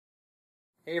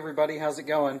Hey everybody, how's it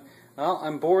going? Well,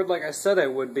 I'm bored like I said I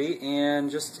would be,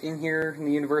 and just in here in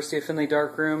the University of Findlay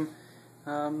darkroom,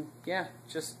 yeah,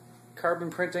 just carbon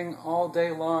printing all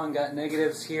day long. Got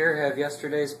negatives here, have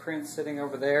yesterday's print sitting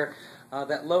over there.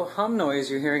 That low hum noise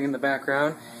you're hearing in the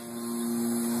background,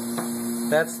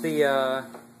 that's the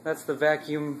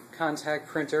vacuum contact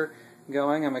printer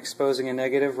going. I'm exposing a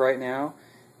negative right now,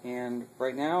 and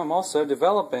right now I'm also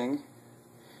developing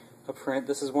a print.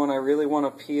 This is one I really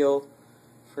want to peel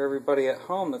for everybody at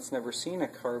home that's never seen a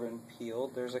carbon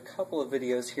peeled. There's a couple of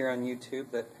videos here on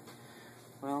YouTube that,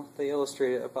 well, they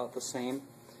illustrate it about the same.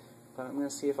 But I'm going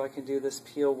to see if I can do this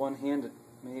peel one-handed.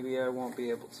 Maybe I won't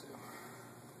be able to.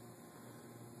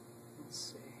 Let's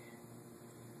see.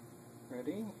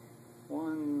 Ready?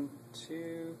 1,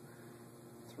 2,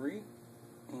 3.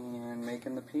 And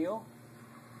making the peel.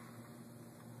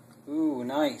 Ooh,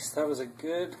 nice. That was a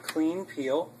good, clean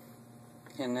peel.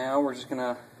 And now we're just going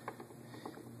to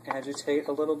agitate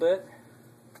a little bit,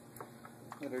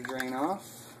 let her drain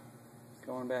off,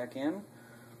 going back in,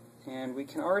 and we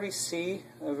can already see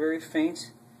a very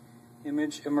faint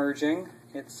image emerging.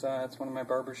 It's one of my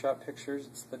barbershop pictures.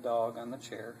 It's the dog on the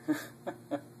chair.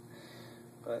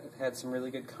 But it had some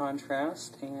really good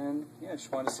contrast, and yeah, I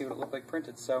just wanted to see what it looked like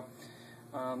printed. So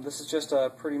this is just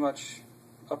pretty much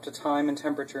up to time and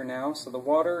temperature now. So the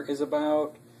water is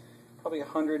about probably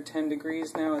 110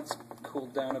 degrees now. It's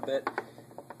cooled down a bit.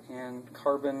 And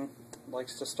carbon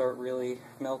likes to start really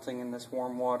melting in this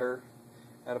warm water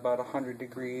at about 100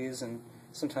 degrees and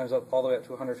sometimes all the way up to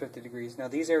 150 degrees. Now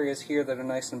these areas here that are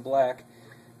nice and black,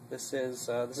 this is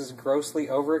grossly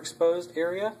overexposed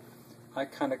area. I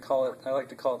like to call it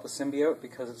the symbiote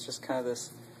because it's just kind of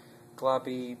this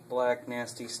gloppy, black,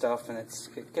 nasty stuff, and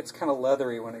it gets kind of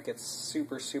leathery when it gets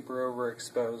super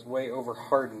overexposed, way over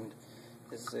hardened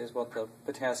is what the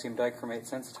potassium dichromate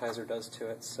sensitizer does to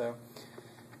it. So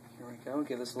here we go,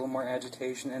 give this a little more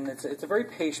agitation, and it's a very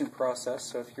patient process,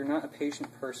 so if you're not a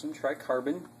patient person, try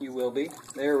carbon, you will be.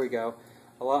 There we go,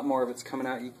 a lot more of it's coming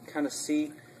out. You can kind of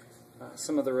see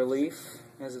some of the relief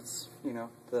as it's, you know,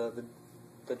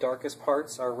 the darkest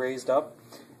parts are raised up,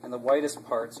 and the whitest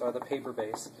parts are the paper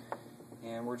base.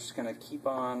 And we're just going to keep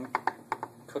on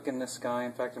cooking this guy.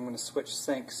 In fact, I'm going to switch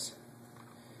sinks,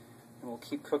 and we'll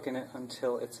keep cooking it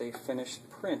until it's a finished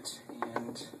print.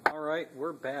 And alright,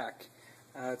 we're back.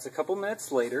 It's a couple minutes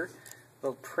later.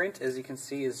 The print, as you can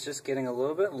see, is just getting a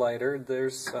little bit lighter.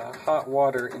 There's hot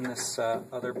water in this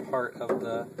other part of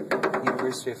the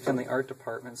University of Findlay art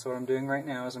department. So what I'm doing right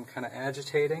now is I'm kind of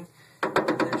agitating,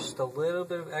 and there's just a little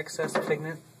bit of excess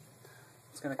pigment.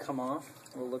 It's going to come off.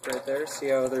 We'll look right there. See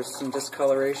how there's some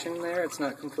discoloration there? It's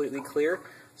not completely clear.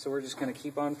 So we're just going to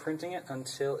keep on printing it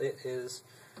until it is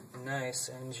nice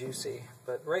and juicy.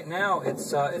 But right now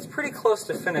it's pretty close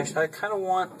to finished. I kind of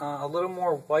want a little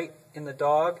more white in the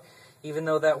dog, even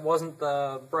though that wasn't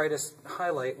the brightest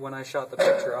highlight when I shot the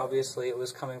picture. Obviously it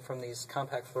was coming from these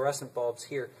compact fluorescent bulbs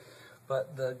here.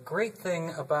 But the great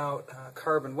thing about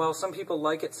carbon, well, some people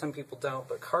like it, some people don't,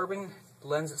 but carbon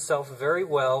lends itself very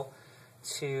well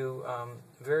to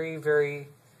very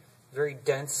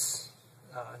dense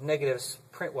negatives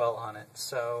print well on it.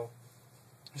 So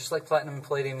just like platinum and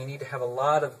palladium, you need to have a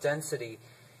lot of density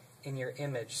in your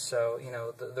image. So, you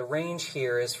know, the range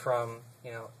here is from,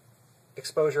 you know,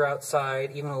 exposure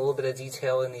outside, even a little bit of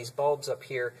detail in these bulbs up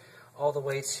here, all the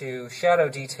way to shadow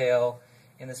detail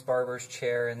in this barber's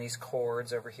chair and these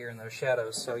cords over here in those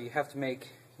shadows. So you have to make,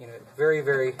 you know,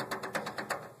 very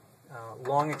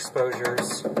long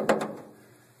exposures,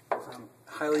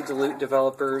 highly dilute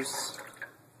developers,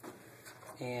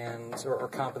 and or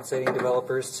compensating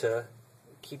developers to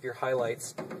keep your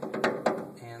highlights,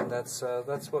 and that's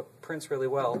what prints really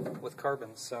well with carbon.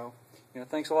 So, you know,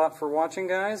 thanks a lot for watching,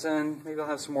 guys, and maybe I'll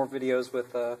have some more videos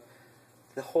with the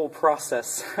whole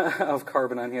process of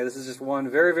carbon on here. This is just one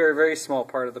very small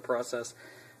part of the process,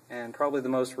 and probably the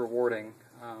most rewarding.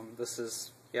 This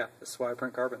is why I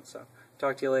print carbon. So,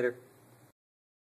 talk to you later.